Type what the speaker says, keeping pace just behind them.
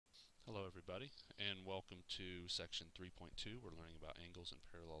everybody, and welcome to section 3.2. We're learning about angles and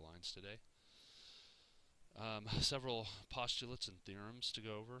parallel lines today. Several postulates and theorems to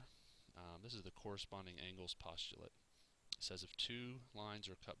go over. This is the corresponding angles postulate. It says if two lines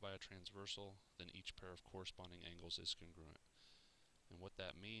are cut by a transversal, then each pair of corresponding angles is congruent. And what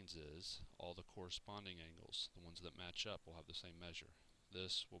that means is all the corresponding angles, the ones that match up, will have the same measure.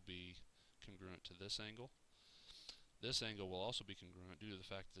 This will be congruent to this angle. This angle will also be congruent due to the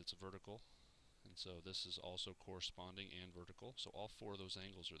fact that it's vertical, and so this is also corresponding and vertical, so all four of those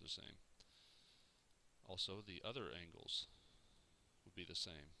angles are the same. Also, the other angles would be the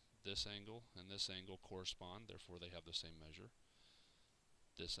same. This angle and this angle correspond, therefore they have the same measure.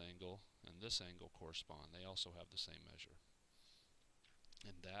 This angle and this angle correspond, they also have the same measure.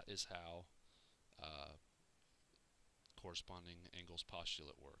 And that is how corresponding angles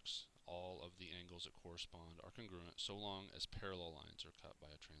postulate works. All of the angles that correspond are congruent so long as parallel lines are cut by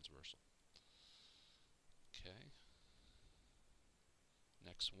a transversal. Okay.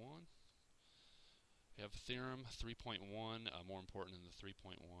 Next one. We have Theorem 3.1. More important than the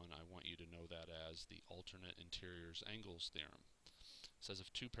 3.1, I want you to know that as the alternate interiors angles theorem. It says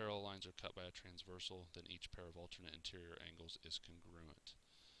if two parallel lines are cut by a transversal, then each pair of alternate interior angles is congruent.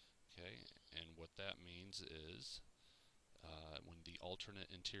 Okay, and what that means is when the alternate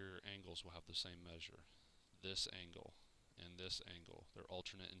interior angles will have the same measure. This angle and this angle, they're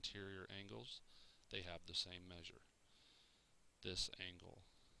alternate interior angles, they have the same measure. This angle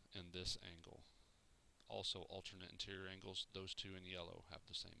and this angle, also alternate interior angles, those two in yellow have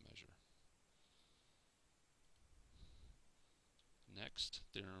the same measure. Next,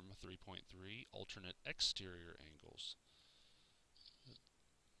 Theorem 3.3, alternate exterior angles.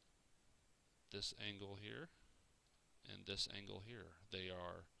 This angle here and this angle here, they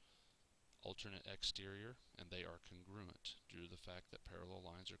are alternate exterior and they are congruent due to the fact that parallel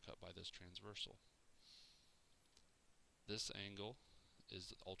lines are cut by this transversal. This angle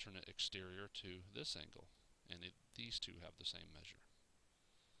is alternate exterior to this angle, and these two have the same measure.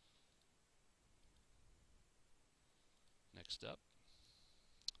 Next up,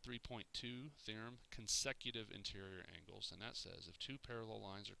 3.2 theorem, consecutive interior angles, and that says if two parallel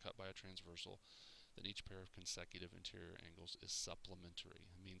lines are cut by a transversal, then each pair of consecutive interior angles is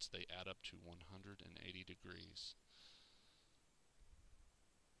supplementary. It means they add up to 180 degrees.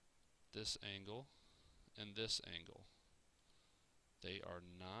 This angle and this angle, they are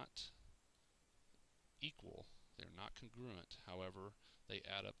not equal, they're not congruent, however, they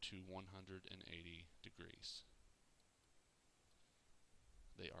add up to 180 degrees.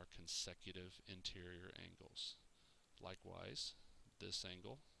 They are consecutive interior angles. Likewise, this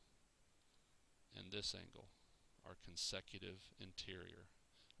angle and this angle are consecutive interior.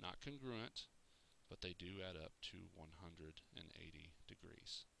 Not congruent, but they do add up to 180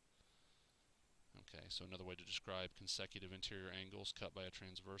 degrees. Okay, so another way to describe consecutive interior angles cut by a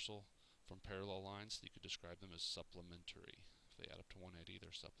transversal from parallel lines, you could describe them as supplementary. If they add up to 180,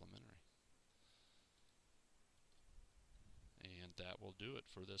 they're supplementary. And that will do it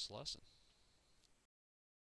for this lesson.